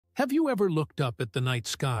Have you ever looked up at the night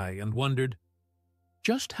sky and wondered,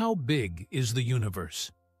 just how big is the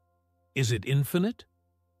universe? Is it infinite?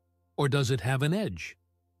 Or does it have an edge?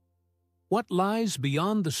 What lies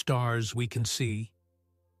beyond the stars we can see?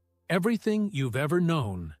 Everything you've ever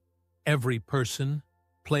known, every person,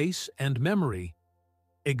 place, and memory,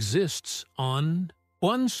 exists on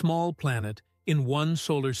one small planet in one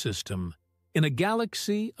solar system, in a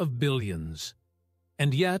galaxy of billions.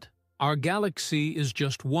 And yet, our galaxy is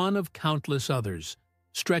just one of countless others,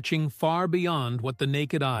 stretching far beyond what the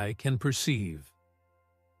naked eye can perceive.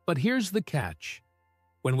 But here's the catch.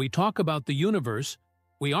 When we talk about the universe,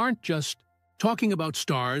 we aren't just talking about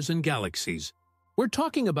stars and galaxies. We're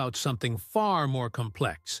talking about something far more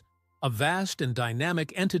complex, a vast and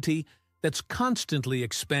dynamic entity that's constantly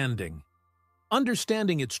expanding.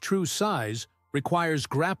 Understanding its true size requires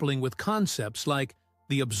grappling with concepts like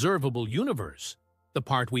the observable universe, the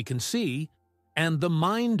part we can see, and the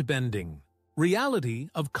mind-bending reality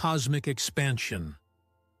of cosmic expansion.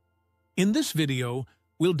 In this video,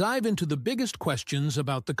 we'll dive into the biggest questions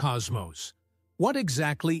about the cosmos. What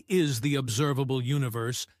exactly is the observable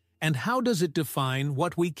universe, and how does it define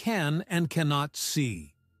what we can and cannot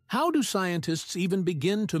see? How do scientists even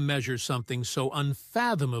begin to measure something so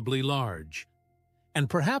unfathomably large? And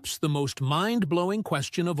perhaps the most mind-blowing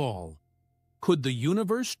question of all, could the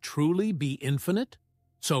universe truly be infinite?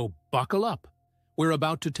 So buckle up. We're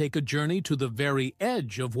about to take a journey to the very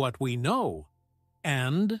edge of what we know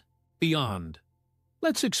and beyond.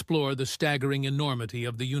 Let's explore the staggering enormity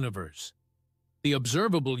of the universe. The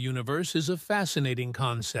observable universe is a fascinating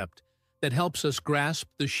concept that helps us grasp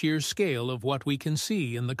the sheer scale of what we can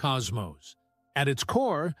see in the cosmos. At its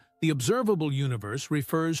core, the observable universe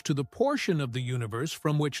refers to the portion of the universe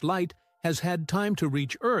from which light has had time to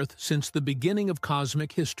reach Earth since the beginning of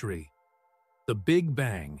cosmic history, the Big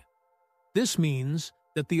Bang. This means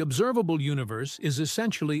that the observable universe is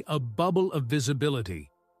essentially a bubble of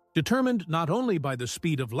visibility, determined not only by the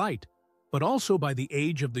speed of light, but also by the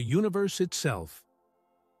age of the universe itself.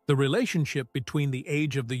 The relationship between the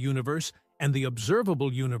age of the universe and the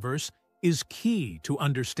observable universe is key to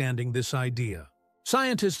understanding this idea.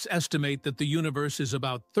 Scientists estimate that the universe is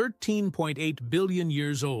about 13.8 billion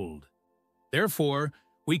years old. Therefore,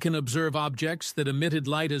 we can observe objects that emitted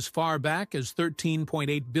light as far back as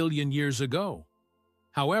 13.8 billion years ago.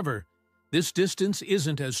 However, this distance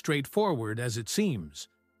isn't as straightforward as it seems.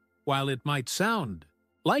 While it might sound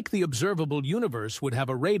like the observable universe would have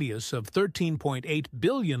a radius of 13.8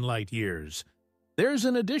 billion light-years, there's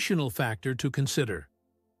an additional factor to consider.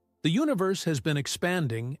 The universe has been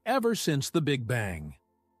expanding ever since the Big Bang.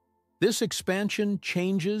 This expansion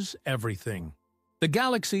changes everything. The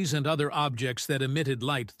galaxies and other objects that emitted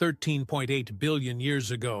light 13.8 billion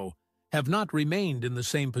years ago have not remained in the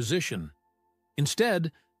same position.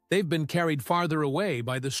 Instead, they've been carried farther away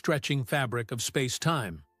by the stretching fabric of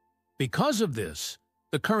space-time. Because of this,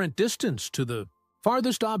 the current distance to the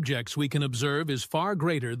farthest objects we can observe is far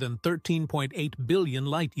greater than 13.8 billion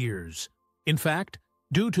light-years. In fact,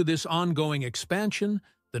 due to this ongoing expansion,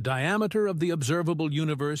 the diameter of the observable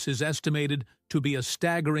universe is estimated to be a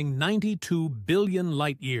staggering 92 billion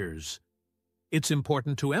light-years. It's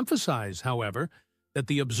important to emphasize, however, that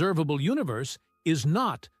the observable universe is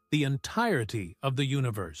not the entirety of the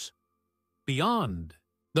universe. Beyond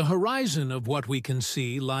the horizon of what we can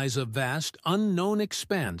see lies a vast, unknown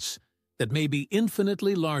expanse that may be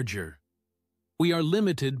infinitely larger. We are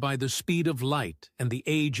limited by the speed of light and the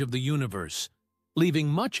age of the universe, leaving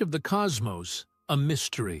much of the cosmos a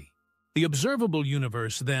mystery. The observable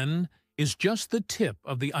universe, then, is just the tip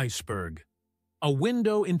of the iceberg, a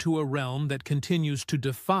window into a realm that continues to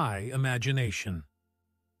defy imagination.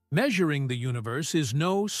 Measuring the universe is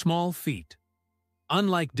no small feat.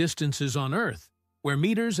 Unlike distances on Earth, where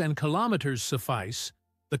meters and kilometers suffice,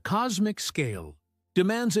 the cosmic scale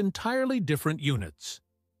demands entirely different units.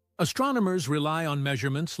 Astronomers rely on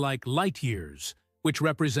measurements like light-years, which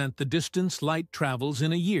represent the distance light travels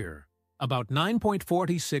in a year, about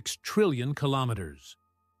 9.46 trillion kilometers.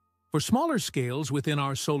 For smaller scales within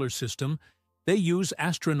our solar system, they use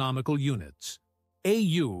astronomical units,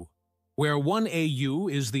 AU, where 1 AU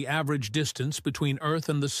is the average distance between Earth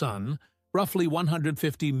and the Sun, roughly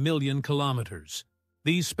 150 million kilometers.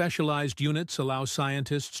 These specialized units allow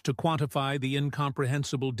scientists to quantify the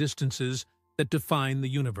incomprehensible distances that define the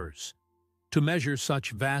universe. To measure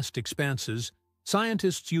such vast expanses,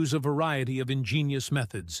 scientists use a variety of ingenious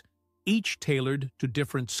methods, each tailored to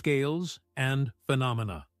different scales and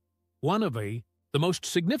phenomena. One of the most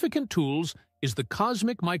significant tools is the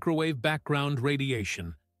cosmic microwave background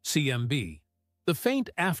radiation, CMB, the faint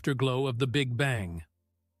afterglow of the Big Bang.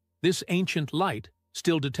 This ancient light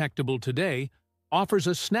still detectable today, offers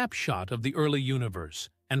a snapshot of the early universe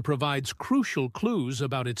and provides crucial clues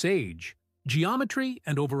about its age, geometry,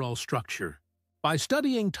 and overall structure. By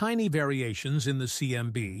studying tiny variations in the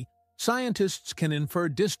CMB, scientists can infer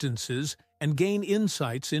distances and gain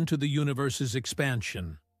insights into the universe's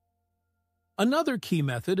expansion. Another key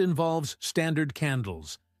method involves standard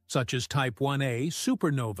candles, such as Type 1a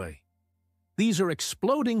supernovae. These are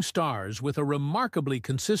exploding stars with a remarkably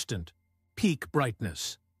consistent peak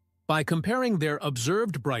brightness. By comparing their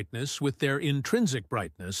observed brightness with their intrinsic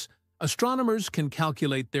brightness, astronomers can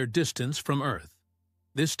calculate their distance from Earth.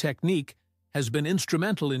 This technique has been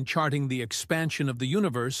instrumental in charting the expansion of the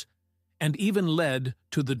universe and even led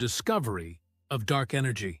to the discovery of dark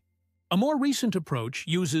energy. A more recent approach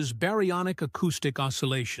uses baryonic acoustic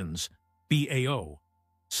oscillations, BAO,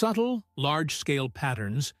 subtle, large-scale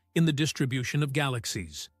patterns in the distribution of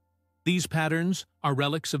galaxies. These patterns are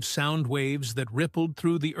relics of sound waves that rippled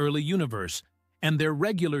through the early universe, and their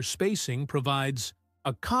regular spacing provides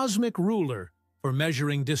a cosmic ruler for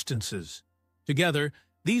measuring distances. Together,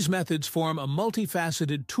 these methods form a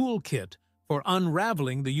multifaceted toolkit for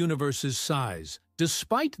unraveling the universe's size.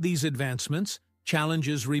 Despite these advancements,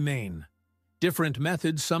 challenges remain. Different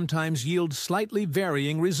methods sometimes yield slightly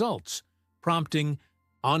varying results, prompting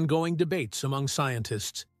ongoing debates among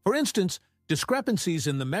scientists. For instance, discrepancies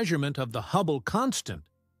in the measurement of the Hubble constant,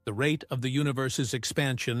 the rate of the universe's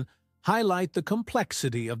expansion, highlight the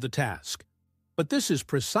complexity of the task. But this is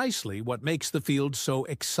precisely what makes the field so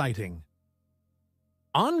exciting.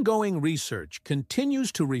 Ongoing research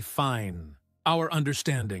continues to refine our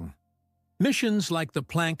understanding. Missions like the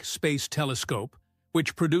Planck Space Telescope,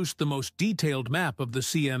 which produced the most detailed map of the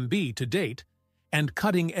CMB to date, and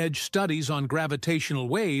cutting-edge studies on gravitational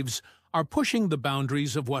waves are pushing the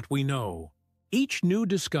boundaries of what we know. Each new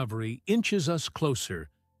discovery inches us closer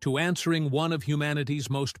to answering one of humanity's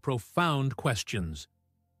most profound questions.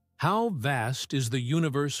 How vast is the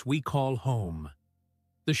universe we call home?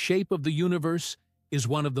 The shape of the universe is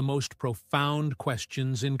one of the most profound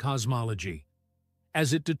questions in cosmology,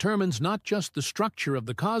 as it determines not just the structure of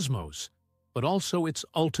the cosmos, but also its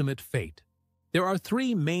ultimate fate. There are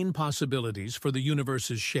three main possibilities for the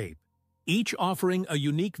universe's shape, each offering a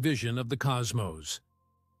unique vision of the cosmos.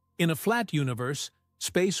 In a flat universe,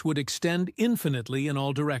 space would extend infinitely in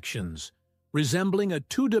all directions, resembling a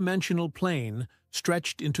two-dimensional plane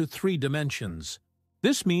stretched into three dimensions.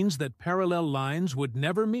 This means that parallel lines would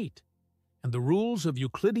never meet, and the rules of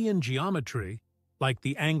Euclidean geometry, like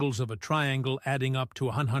the angles of a triangle adding up to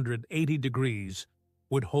 180 degrees,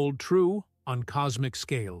 would hold true on cosmic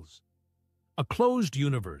scales. A closed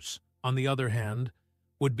universe, on the other hand,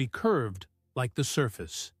 would be curved like the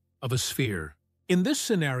surface of a sphere. In this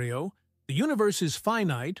scenario, the universe is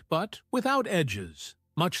finite but without edges,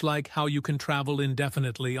 much like how you can travel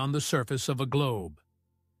indefinitely on the surface of a globe.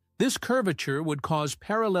 This curvature would cause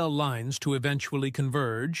parallel lines to eventually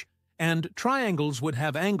converge, and triangles would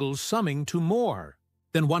have angles summing to more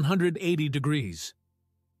than 180 degrees.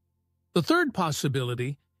 The third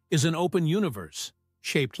possibility is an open universe,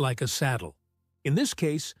 shaped like a saddle. In this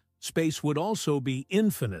case, space would also be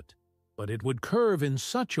infinite, but it would curve in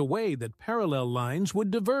such a way that parallel lines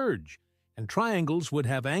would diverge, and triangles would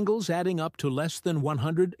have angles adding up to less than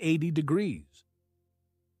 180 degrees.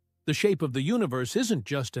 The shape of the universe isn't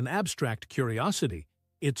just an abstract curiosity,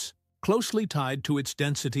 it's closely tied to its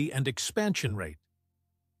density and expansion rate.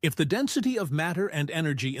 If the density of matter and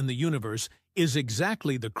energy in the universe is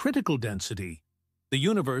exactly the critical density, the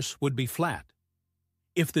universe would be flat.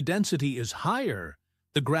 If the density is higher,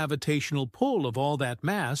 the gravitational pull of all that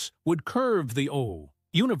mass would curve the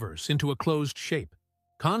universe into a closed shape.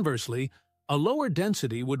 Conversely, a lower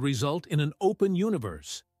density would result in an open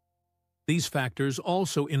universe. These factors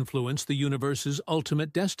also influence the universe's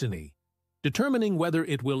ultimate destiny, determining whether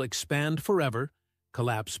it will expand forever,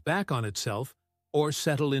 collapse back on itself, or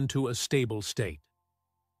settle into a stable state.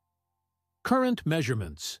 Current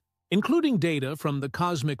measurements, including data from the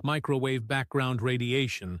cosmic microwave background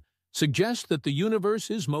radiation, suggest that the universe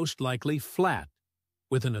is most likely flat,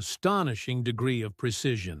 with an astonishing degree of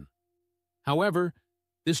precision. However,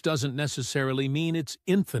 this doesn't necessarily mean it's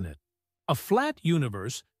infinite. A flat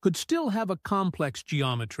universe could still have a complex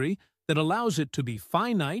geometry that allows it to be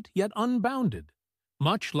finite yet unbounded,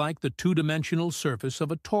 much like the two-dimensional surface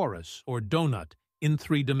of a torus or donut in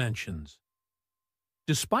 3 dimensions.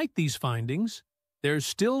 Despite these findings, there's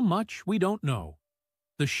still much we don't know.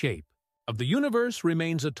 The shape of the universe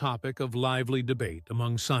remains a topic of lively debate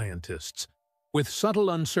among scientists, with subtle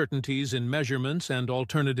uncertainties in measurements and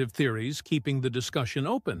alternative theories keeping the discussion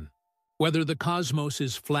open. Whether the cosmos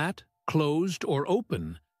is flat, closed, or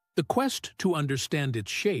open, The quest to understand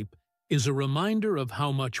its shape is a reminder of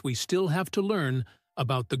how much we still have to learn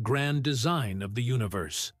about the grand design of the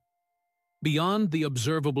universe. Beyond the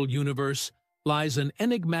observable universe lies an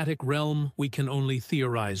enigmatic realm we can only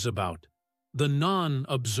theorize about, the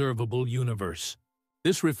non-observable universe.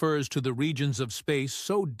 This refers to the regions of space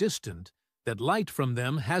so distant that light from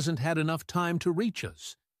them hasn't had enough time to reach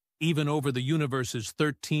us, even over the universe's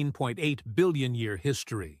 13.8 billion-year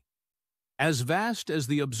history. As vast as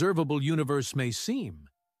the observable universe may seem,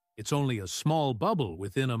 it's only a small bubble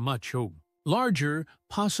within a much larger,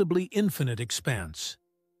 possibly infinite expanse.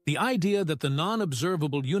 The idea that the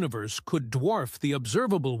non-observable universe could dwarf the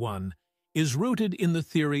observable one is rooted in the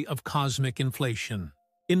theory of cosmic inflation.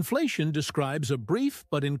 Inflation describes a brief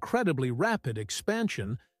but incredibly rapid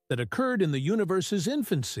expansion that occurred in the universe's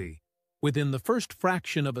infancy, within the first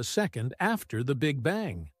fraction of a second after the Big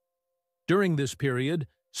Bang. During this period,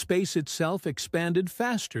 space itself expanded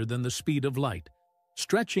faster than the speed of light,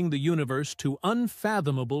 stretching the universe to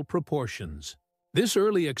unfathomable proportions. This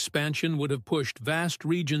early expansion would have pushed vast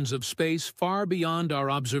regions of space far beyond our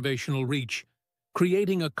observational reach,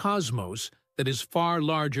 creating a cosmos that is far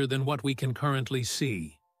larger than what we can currently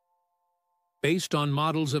see. Based on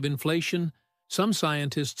models of inflation, some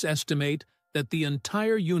scientists estimate that the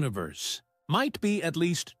entire universe might be at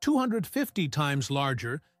least 250 times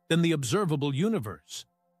larger than the observable universe.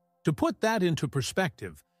 To put that into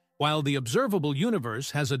perspective, while the observable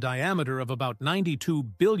universe has a diameter of about 92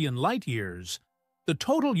 billion light-years, the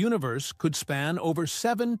total universe could span over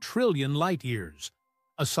 7 trillion light-years,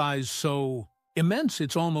 a size so immense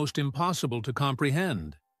it's almost impossible to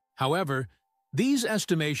comprehend. However, these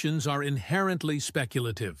estimations are inherently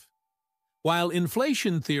speculative. While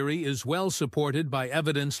inflation theory is well supported by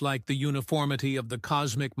evidence like the uniformity of the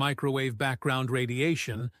cosmic microwave background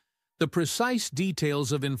radiation, the precise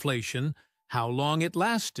details of inflation, how long it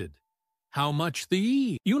lasted, how much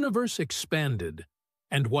the universe expanded,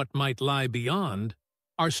 and what might lie beyond,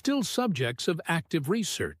 are still subjects of active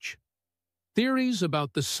research. Theories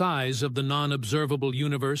about the size of the non-observable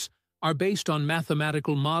universe are based on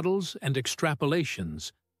mathematical models and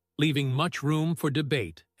extrapolations, leaving much room for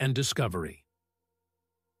debate and discovery.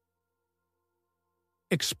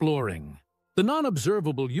 Exploring. The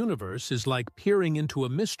non-observable universe is like peering into a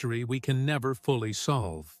mystery we can never fully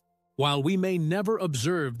solve. While we may never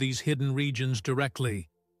observe these hidden regions directly,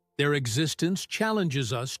 their existence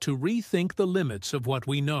challenges us to rethink the limits of what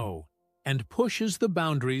we know and pushes the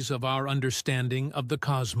boundaries of our understanding of the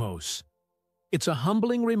cosmos. It's a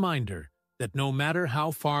humbling reminder that no matter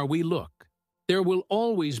how far we look, there will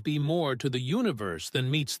always be more to the universe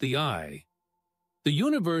than meets the eye. The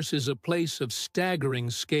universe is a place of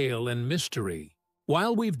staggering scale and mystery.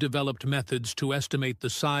 While we've developed methods to estimate the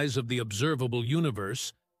size of the observable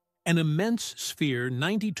universe, an immense sphere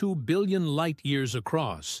 92 billion light-years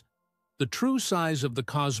across, the true size of the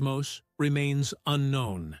cosmos remains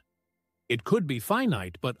unknown. It could be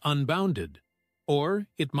finite but unbounded, or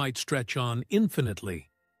it might stretch on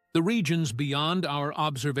infinitely. The regions beyond our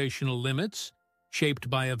observational limits, shaped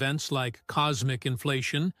by events like cosmic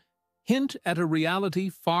inflation, hint at a reality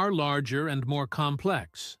far larger and more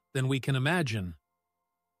complex than we can imagine.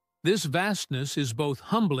 This vastness is both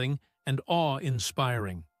humbling and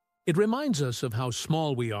awe-inspiring. It reminds us of how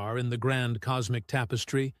small we are in the grand cosmic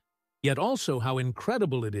tapestry, yet also how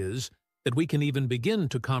incredible it is that we can even begin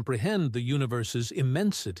to comprehend the universe's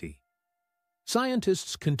immensity.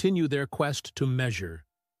 Scientists continue their quest to measure,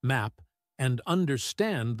 map, and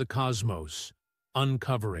understand the cosmos,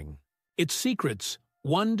 uncovering its secrets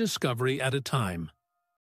one discovery at a time.